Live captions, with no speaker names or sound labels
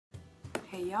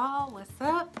Hey y'all, what's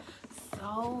up?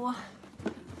 So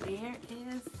there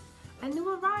is a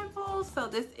new arrival. So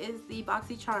this is the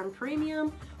Boxycharm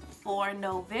Premium for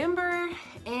November,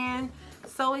 and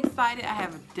so excited. I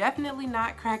have definitely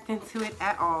not cracked into it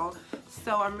at all,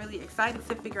 so I'm really excited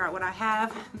to figure out what I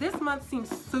have. This month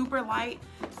seems super light,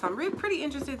 so I'm really pretty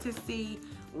interested to see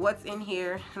what's in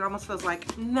here. It almost feels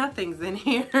like nothing's in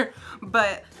here,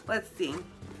 but let's see.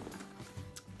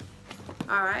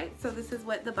 Alright, so this is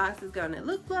what the box is gonna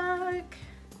look like.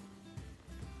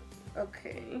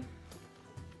 Okay.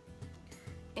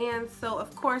 And so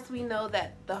of course we know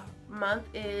that the month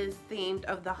is themed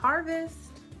of the harvest.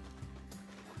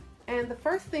 And the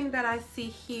first thing that I see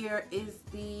here is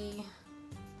it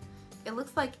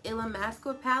looks like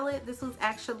Illamasqua palette. This was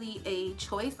actually a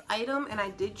choice item and I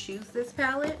did choose this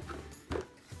palette.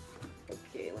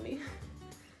 Okay, let me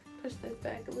push this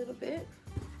back a little bit.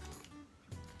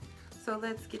 So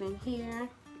let's get in here.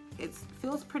 It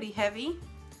feels pretty heavy.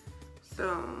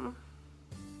 So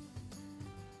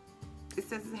it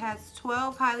says it has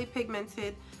 12 highly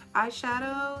pigmented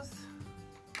eyeshadows.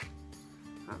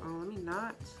 Uh-oh, let me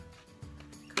not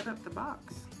cut up the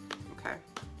box. Okay.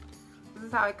 This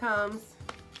is how it comes.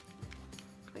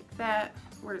 Like that.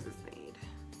 Where is this made?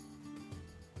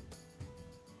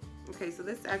 Okay, so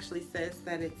this actually says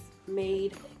that it's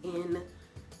made in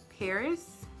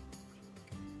Paris.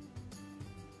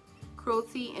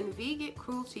 Cruelty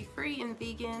free and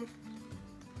vegan.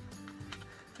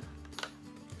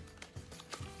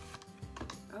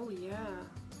 Oh yeah,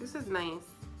 this is nice.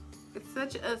 It's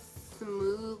such a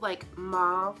smooth, like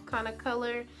mauve kind of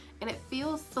color, and it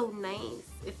feels so nice.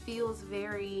 It feels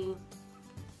very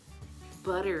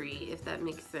buttery, if that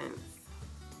makes sense.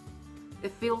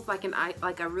 It feels like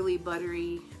a really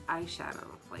buttery eyeshadow,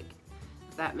 like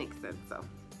if that makes sense. So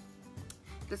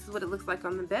this is what it looks like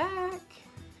on the back.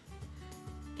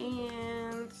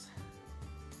 And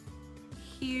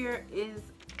here is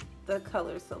the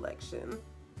color selection.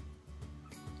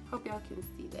 Hope y'all can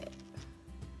see that.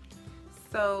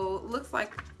 So looks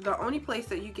like the only place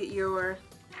that you get your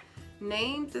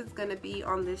names is gonna be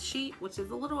on this sheet, which is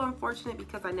a little unfortunate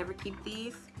because I never keep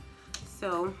these.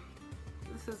 So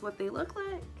this is what they look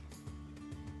like.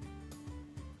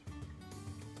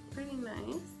 Pretty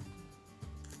nice.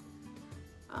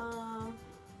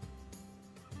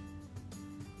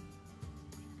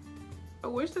 I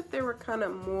wish that there were kind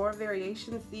of more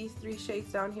variations. These three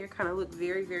shades down here kind of look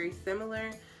very, very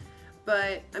similar,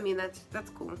 but I mean that's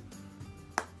cool.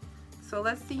 So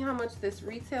let's see how much this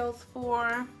retails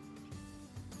for.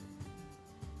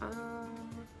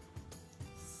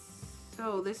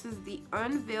 So this is the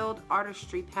Unveiled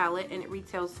Artistry palette, and it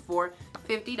retails for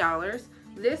 $50.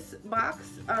 This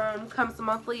box comes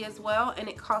monthly as well, and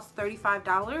it costs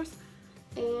 $35.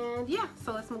 And yeah,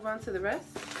 so let's move on to the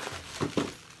rest.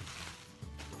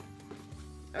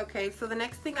 Okay, so the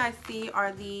next thing I see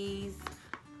are these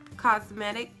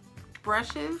cosmetic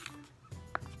brushes.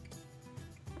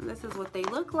 And this is what they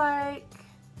look like.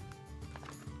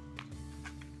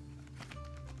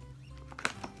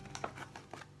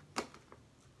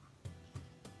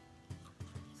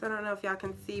 So I don't know if y'all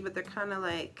can see, but they're kind of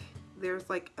like, there's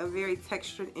like a very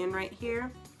textured end right here.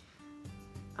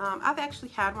 I've actually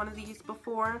had one of these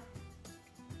before.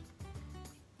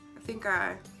 I think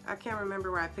I can't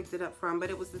remember where I picked it up from, but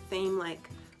it was the same like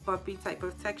bumpy type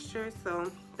of texture, so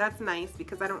that's nice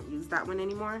because I don't use that one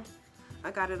anymore. I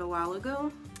got it a while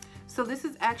ago. So this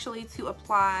is actually to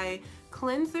apply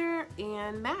cleanser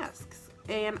and masks,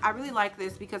 and I really like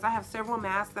this because I have several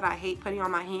masks that I hate putting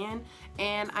on my hand,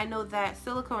 and I know that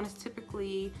silicone is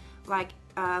typically like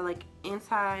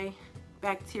antibacterial,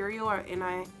 and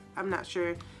I'm not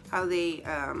sure how they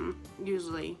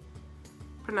usually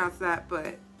pronounce that,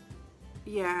 but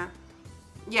yeah,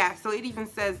 so it even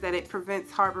says that it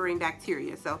prevents harboring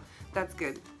bacteria, so that's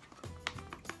good.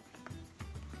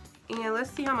 And let's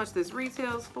see how much this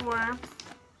retails for.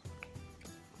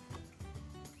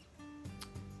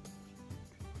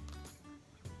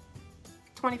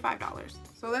 $25,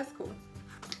 so that's cool.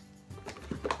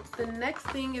 The next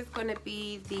thing is going to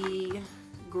be the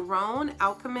Grown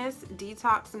Alchemist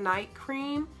Detox Night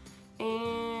Cream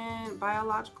and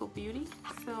Biological Beauty.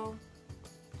 So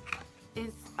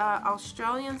it's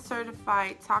Australian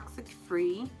certified toxic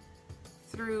free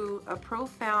through a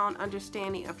profound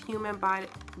understanding of human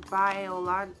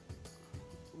biology.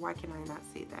 Why can I not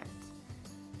say that?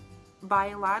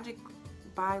 Biologic.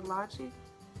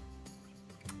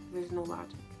 There's no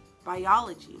logic.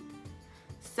 Biology.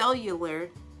 Cellular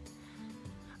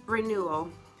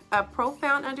renewal. A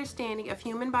profound understanding of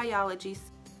human biology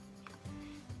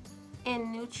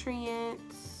and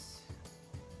nutrients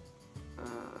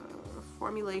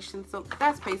formulation. So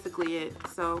that's basically it.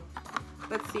 So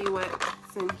let's see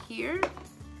what's in here.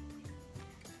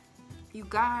 You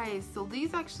guys, so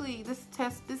these actually,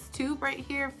 this tube right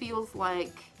here feels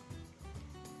like,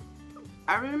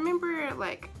 I remember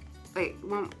like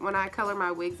when I color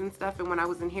my wigs and stuff, and when I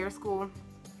was in hair school,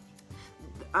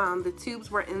 the tubes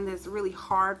were in this really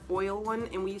hard foil one,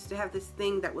 and we used to have this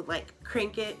thing that would like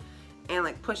crank it and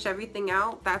like push everything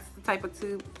out. That's the type of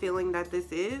tube feeling that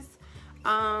this is.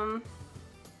 So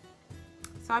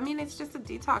I mean, it's just a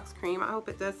detox cream. I hope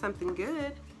it does something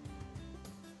good.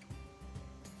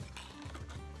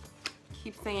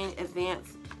 Keep saying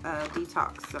advanced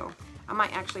detox, so I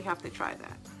might actually have to try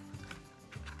that.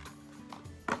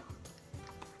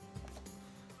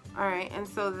 All right, and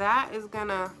so that is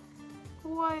gonna,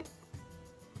 what?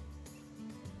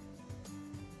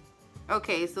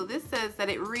 Okay, so this says that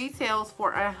it retails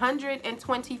for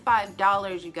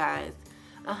 $125, you guys.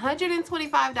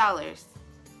 $125.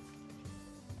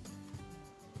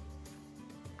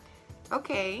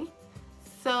 Okay,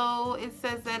 so it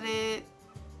says that it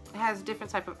has different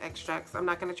type of extracts. I'm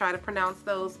not gonna try to pronounce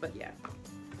those, but yeah.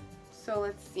 So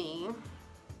let's see.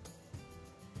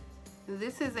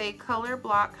 This is a Color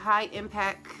Block High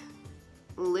Impact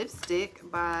Lipstick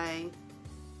by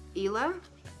Ela.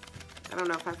 I don't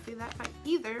know if I see that right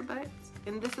either, but,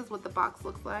 and this is what the box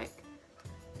looks like.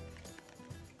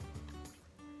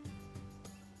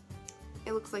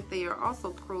 It looks like they are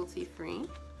also cruelty free.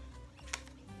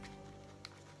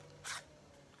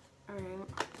 All right.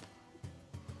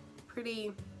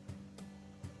 Pretty.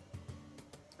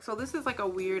 So this is like a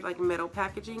weird like metal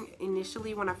packaging.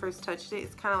 Initially when I first touched it,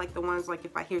 it's kind of like the ones like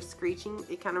if I hear screeching,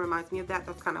 it kind of reminds me of that.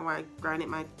 That's kind of why I grinded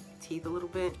my teeth a little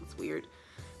bit. It's weird,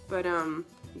 but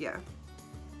yeah.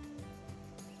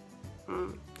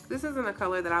 This isn't a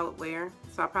color that I would wear,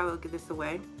 so I'll probably give this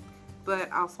away,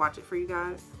 but I'll swatch it for you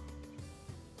guys.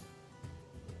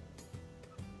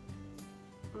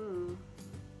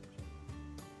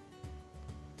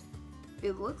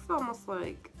 It looks almost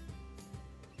like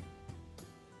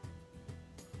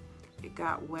it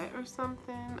got wet or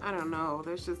something. I don't know.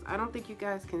 There's just, I don't think you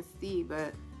guys can see,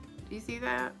 but do you see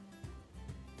that?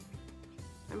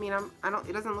 I mean,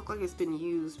 it doesn't look like it's been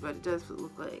used, but it does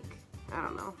look like, I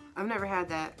don't know. I've never had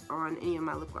that on any of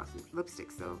my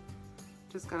lipsticks, so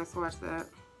just gonna swatch that.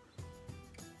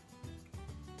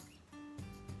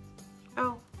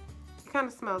 Oh, it kind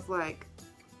of smells like,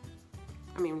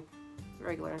 I mean,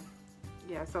 regular.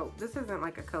 Yeah, so this isn't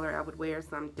like a color I would wear,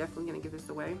 so I'm definitely gonna give this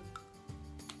away.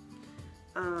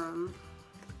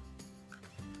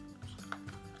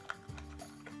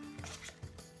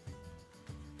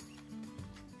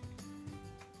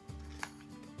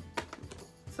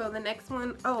 So the next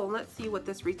one, oh, let's see what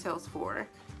this retails for.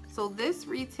 So this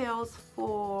retails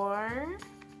for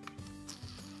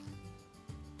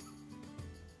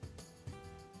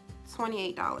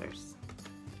 $28.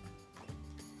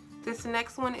 This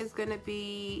next one is going to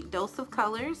be Dose of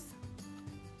Colors,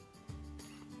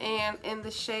 and in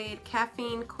the shade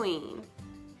Caffeine Queen.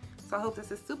 So I hope this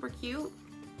is super cute.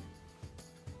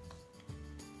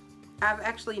 I've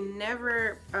actually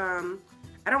never,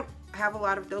 I don't have a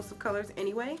lot of Dose of Colors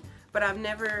anyway, but I've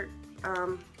never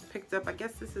picked up, I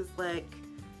guess this is like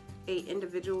a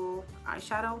individual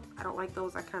eyeshadow. I don't like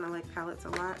those. I kind of like palettes a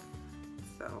lot.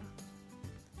 So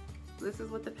this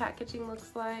is what the packaging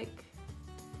looks like.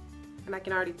 And I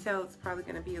can already tell it's probably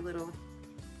going to be a little,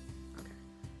 okay.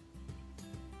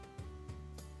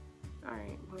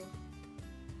 Alright, well,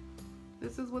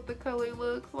 this is what the color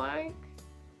looks like.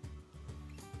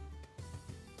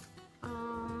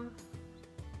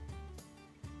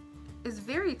 It's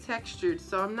very textured,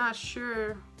 so I'm not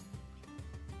sure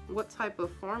what type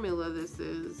of formula this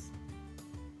is.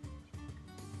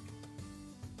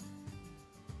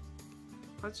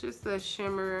 It's just a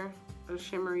shimmer, a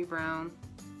shimmery brown.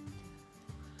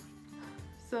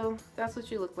 So that's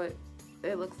what you look like.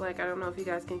 It looks like. I don't know if you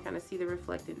guys can kind of see the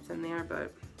reflectance in there,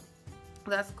 but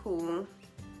that's cool.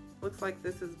 Looks like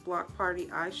this is Block Party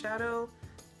eyeshadow.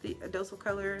 The Dose of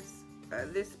Colors.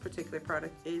 This particular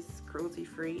product is cruelty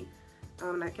free.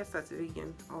 And I guess that's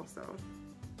vegan also.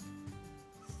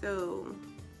 So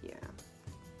yeah,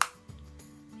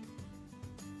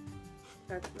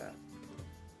 that's that.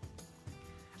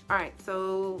 All right,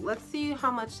 so let's see how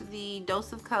much the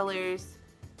Dose of Colors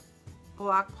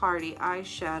Block Party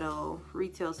eyeshadow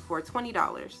retails for. $20.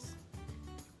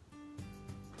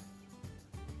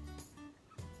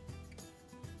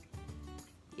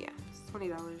 Yeah, it's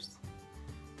 $20.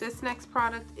 This next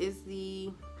product is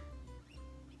the,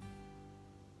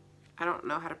 I don't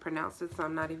know how to pronounce it, so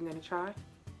I'm not even gonna try.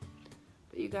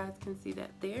 But you guys can see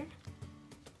that there.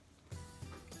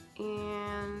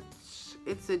 And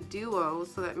it's a duo,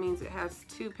 so that means it has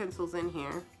 2 pencils in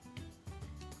here.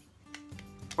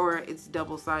 Or it's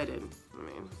double-sided. I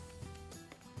mean,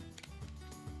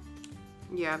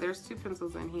 yeah, there's 2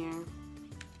 pencils in here.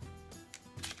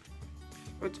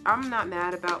 Which I'm not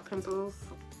mad about pencils.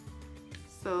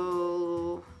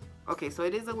 So, okay, so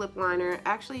it is a lip liner.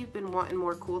 Actually, you've been wanting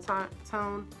more cool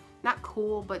tone. Not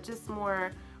cool, but just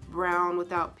more brown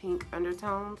without pink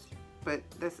undertones. But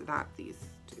that's not these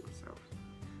 2. So,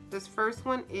 this first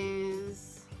one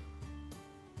is,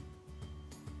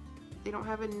 they don't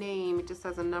have a name, it just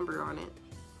has a number on it.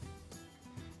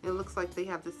 It looks like they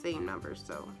have the same number,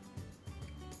 so.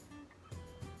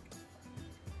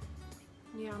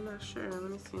 Yeah, I'm not sure. Let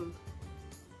me see.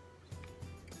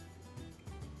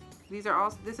 These are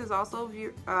also. This is also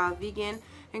vegan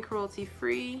and cruelty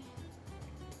free.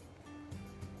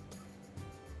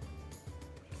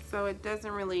 So it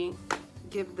doesn't really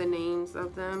give the names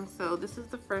of them. So this is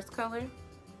the first color.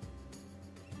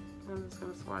 I'm just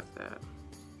gonna swatch that.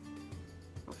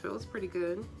 It feels pretty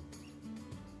good.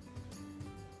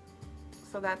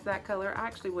 So that's that color. I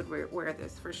actually would wear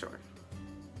this for sure.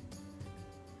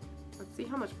 Let's see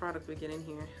how much product we get in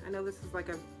here. I know this is like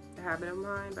a habit of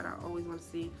mine, but I always want to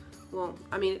see. Well,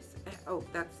 I mean, it's, oh,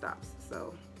 that stops.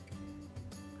 So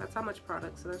that's how much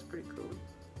product, so that's pretty cool.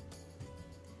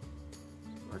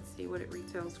 Let's see what it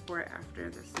retails for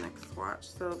after this next swatch.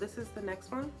 So this is the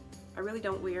next one. I really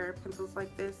don't wear pencils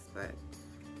like this, but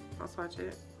I'll swatch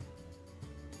it.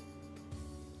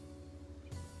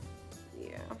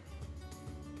 Yeah.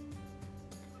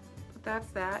 But that's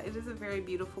that. It is a very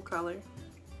beautiful color.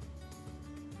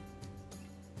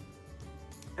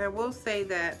 I will say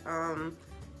that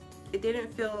it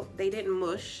didn't feel, they didn't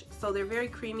mush, so they're very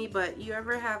creamy. But you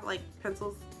ever have like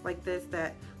pencils like this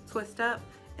that twist up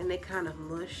and they kind of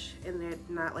mush and they're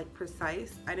not like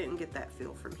precise? I didn't get that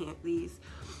feel from these.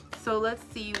 So let's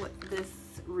see what this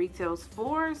retails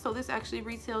for. So this actually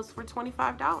retails for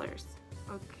 $25.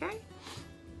 Okay,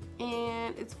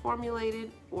 and it's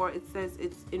formulated, or it says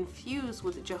it's infused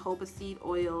with jojoba seed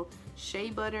oil,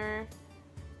 shea butter,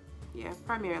 yeah,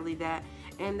 primarily that,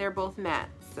 and they're both matte,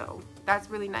 so that's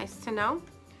really nice to know.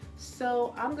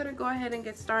 So I'm gonna go ahead and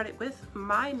get started with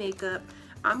my makeup.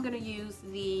 I'm gonna use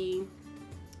the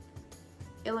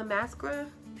Illamasqua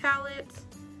palette,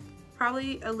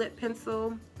 probably a lip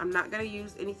pencil. I'm not gonna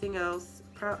use anything else.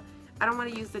 I don't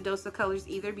want to use the Dose of Colors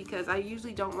either, because I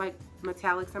usually don't like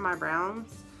metallics in my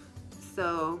browns.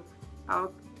 So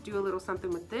I'll do a little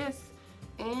something with this,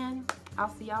 and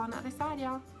I'll see y'all on the other side,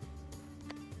 y'all.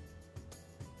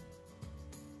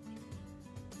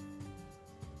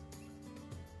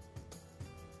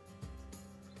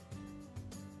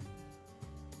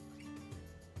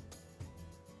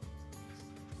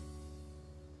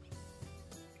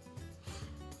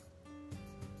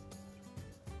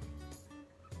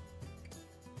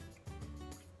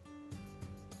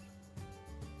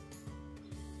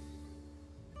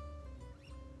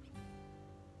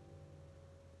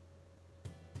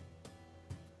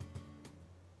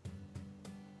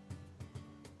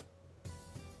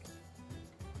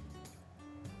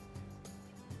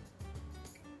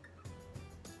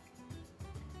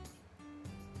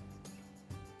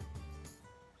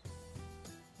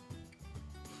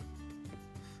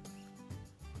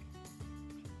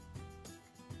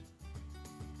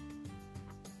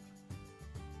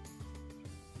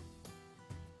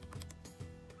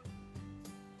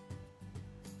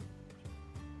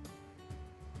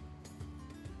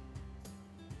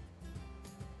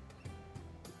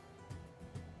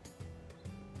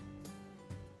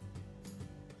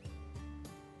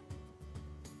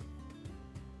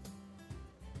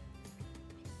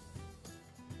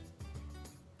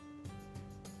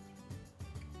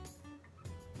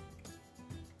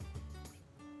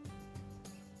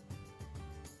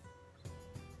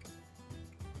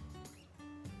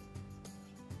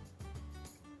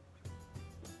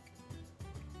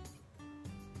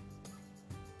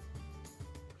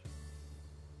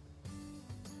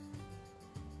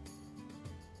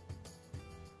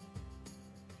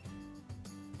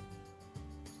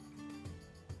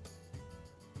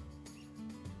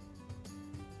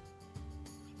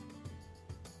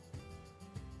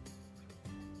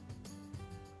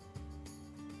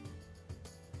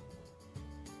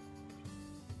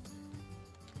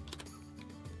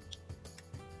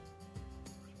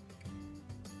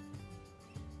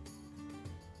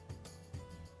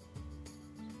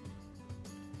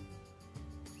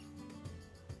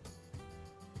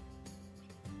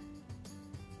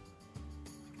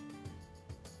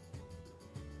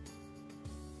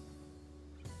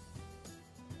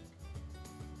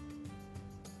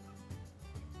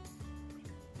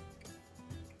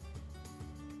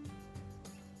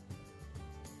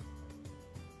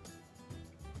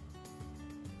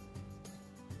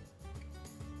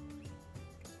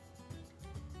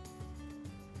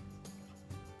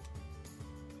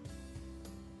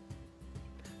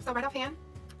 So right offhand,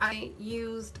 I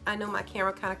know my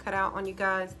camera kind of cut out on you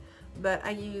guys, but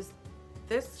I used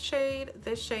this shade,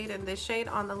 and this shade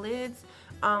on the lids,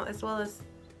 as well as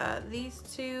these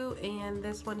two and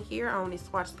this one here. I only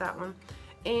swatched that one.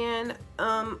 And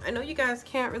I know you guys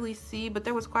can't really see, but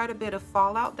there was quite a bit of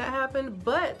fallout that happened,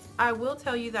 but I will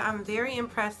tell you that I'm very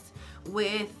impressed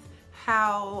with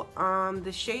how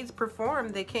the shades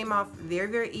performed. They came off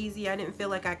very easy. I didn't feel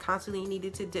like I constantly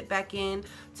needed to dip back in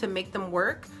to make them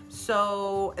work.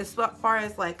 So as far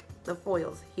as like the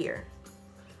foils here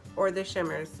or the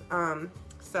shimmers,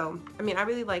 so I mean, I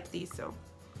really like these, so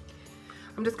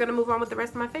I'm just gonna move on with the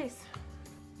rest of my face.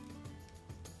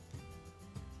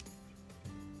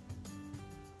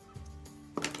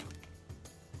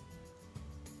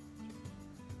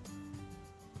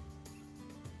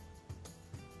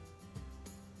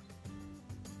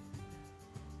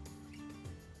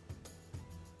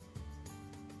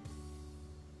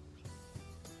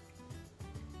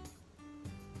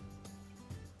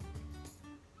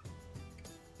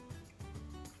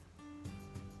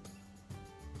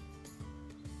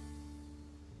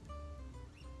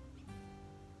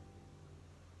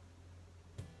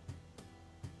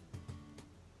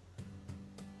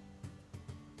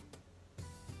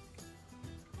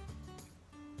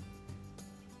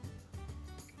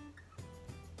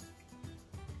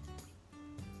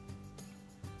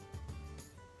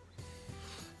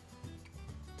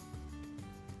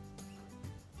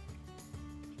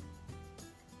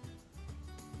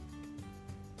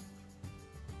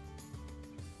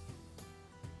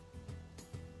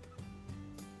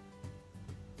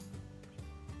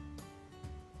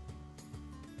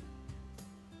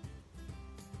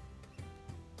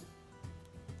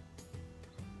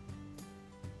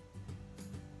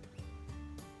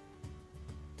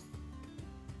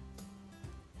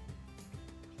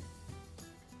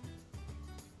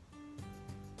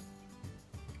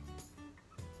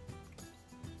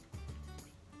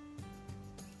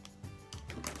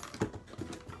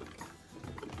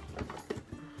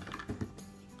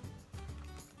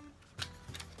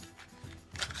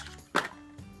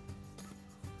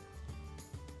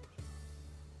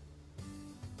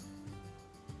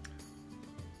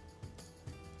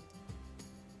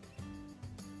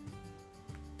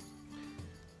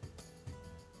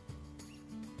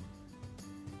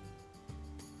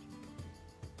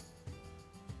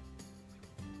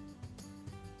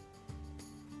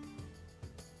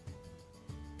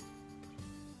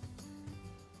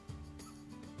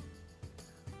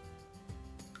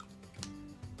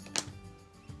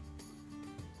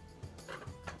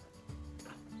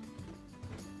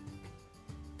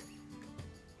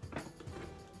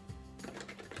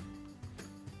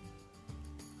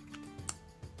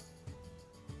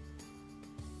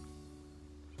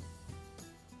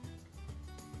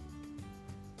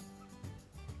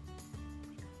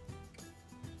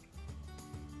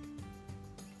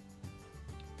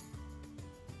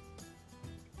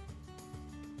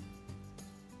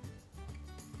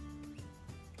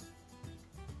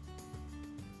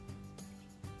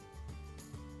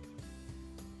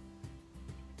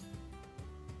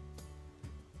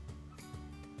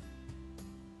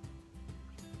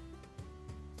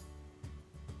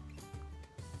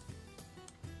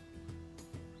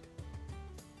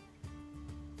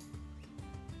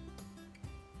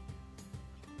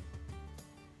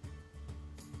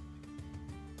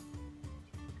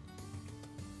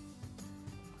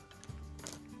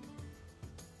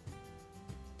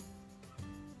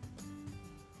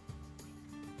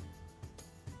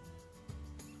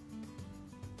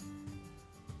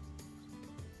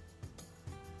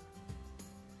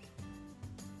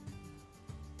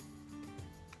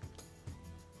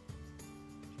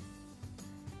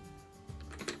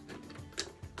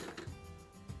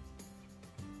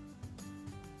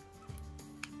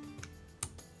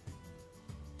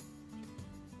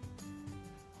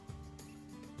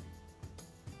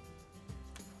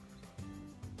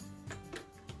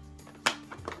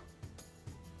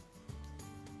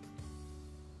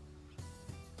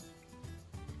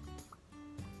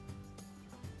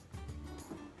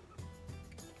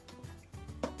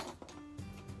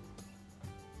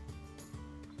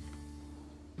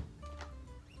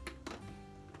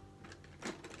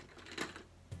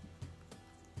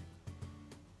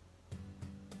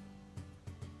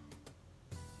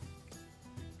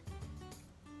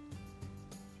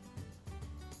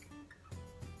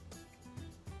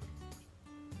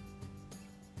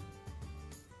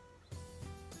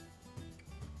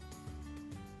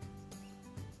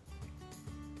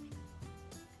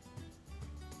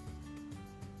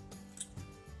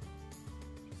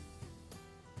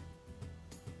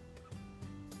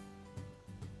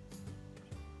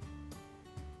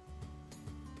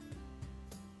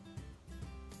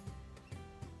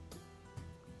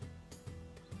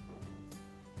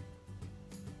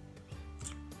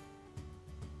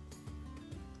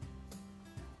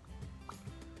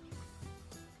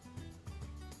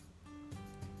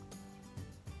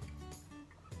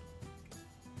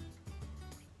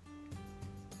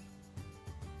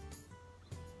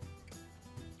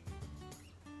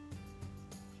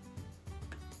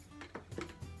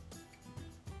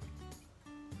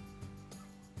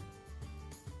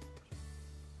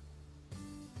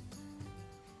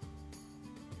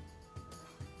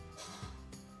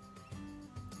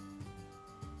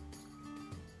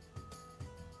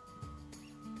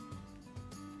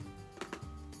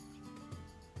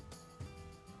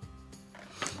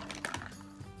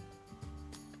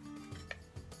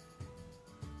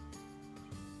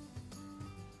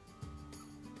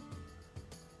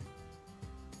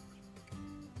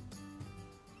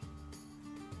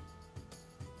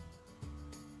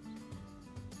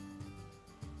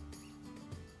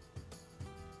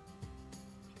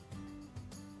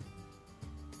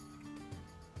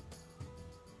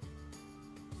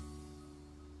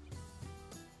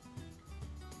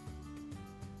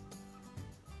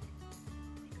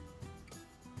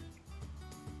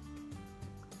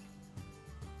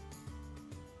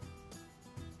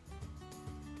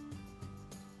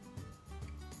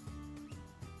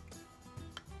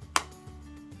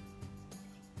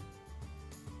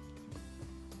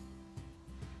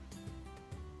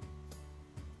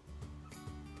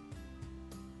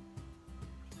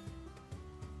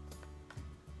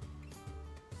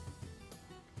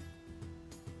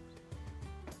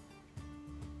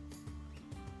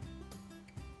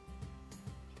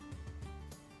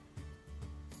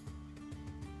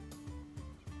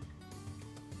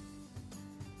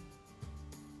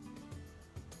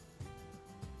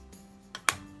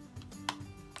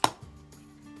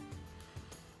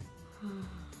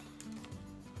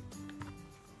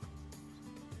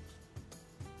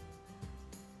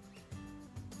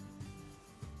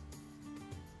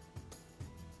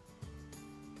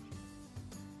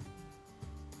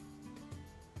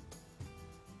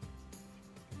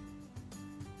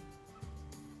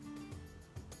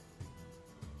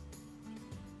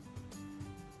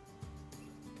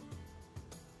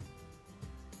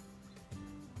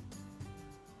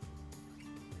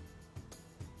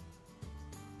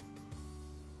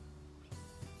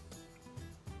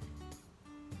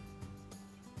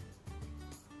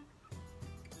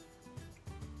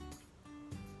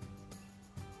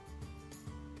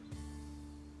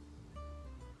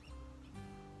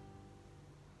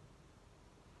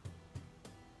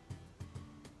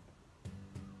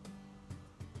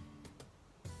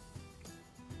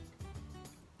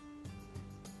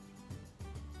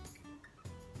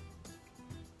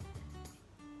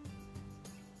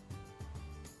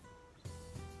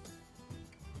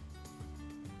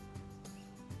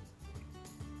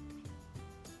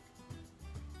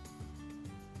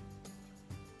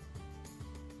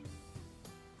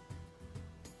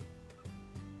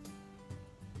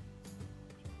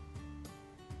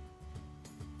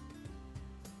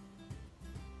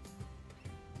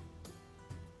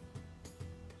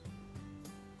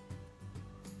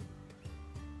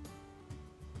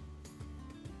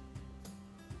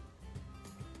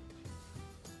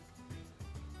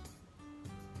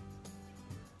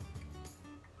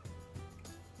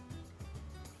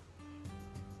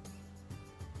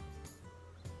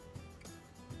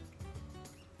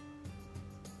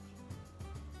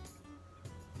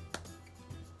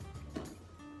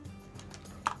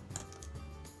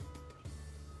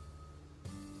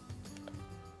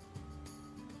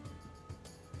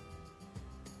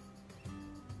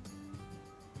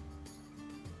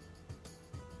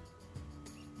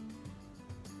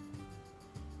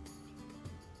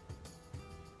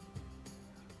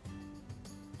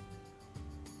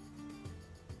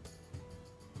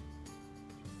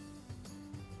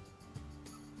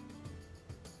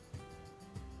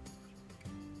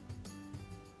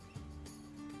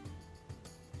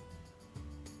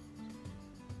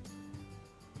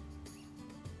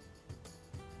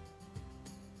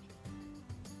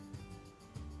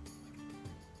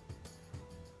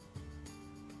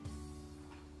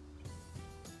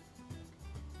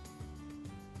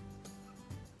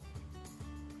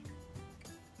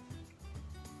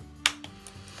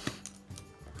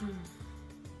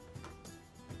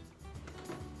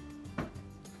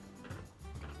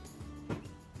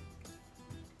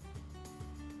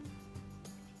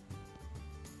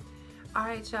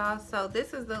 Alright y'all, so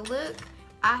this is the look.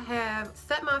 I have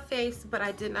set my face, but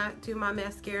I did not do my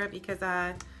mascara because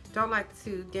I don't like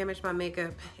to damage my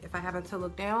makeup if I happen to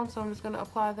look down, so I'm just going to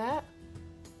apply that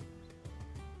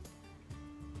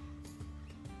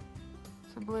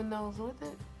to blend those with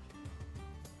it.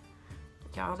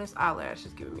 Y'all, this eyelash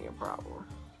is giving me a problem.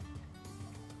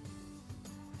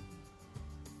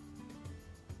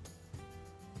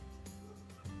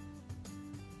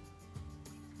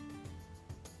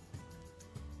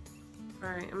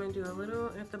 Alright, I'm going to do a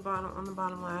little at the bottom, on the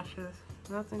bottom lashes.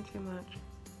 Nothing too much.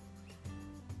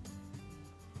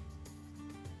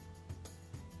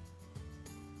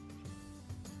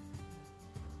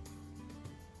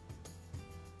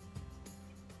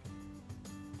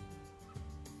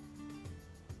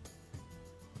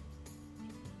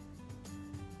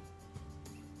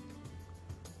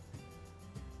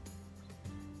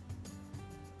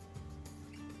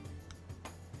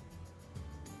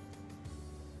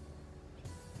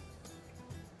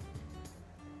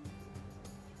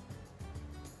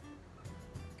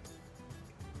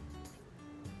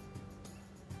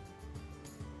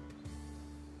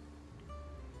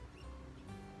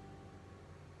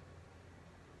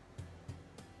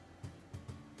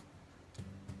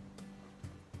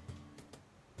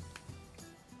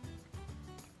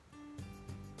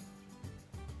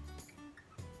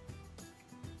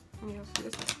 Yeah, so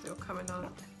this is still coming on.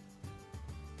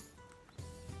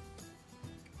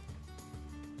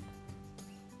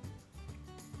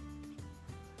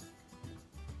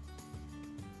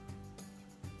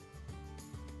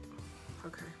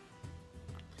 Okay.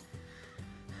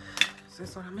 So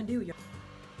that's what I'm gonna do, y'all.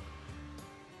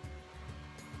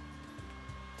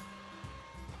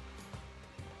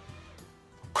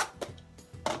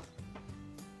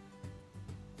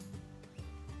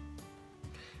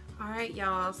 Alright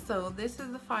y'all, so this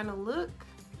is the final look.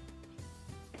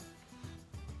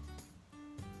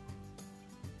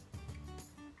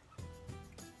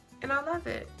 And I love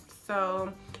it.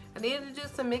 So I needed to do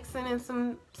some mixing and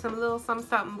some little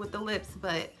something with the lips,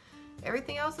 but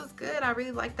everything else is good. I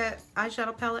really like that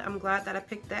eyeshadow palette. I'm glad that I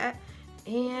picked that.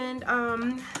 And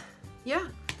yeah.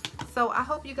 So I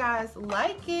hope you guys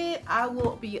like it. I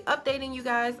will be updating you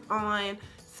guys on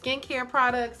skincare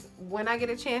products when I get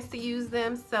a chance to use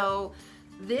them. So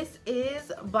this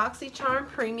is Boxycharm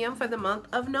Premium for the month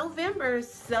of November.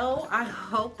 So I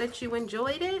hope that you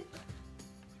enjoyed it.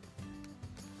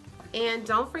 And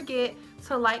don't forget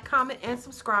to like, comment, and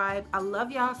subscribe. I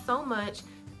love y'all so much.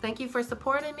 Thank you for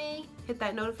supporting me. Hit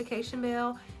that notification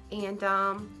bell, and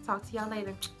talk to y'all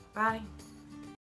later. Bye.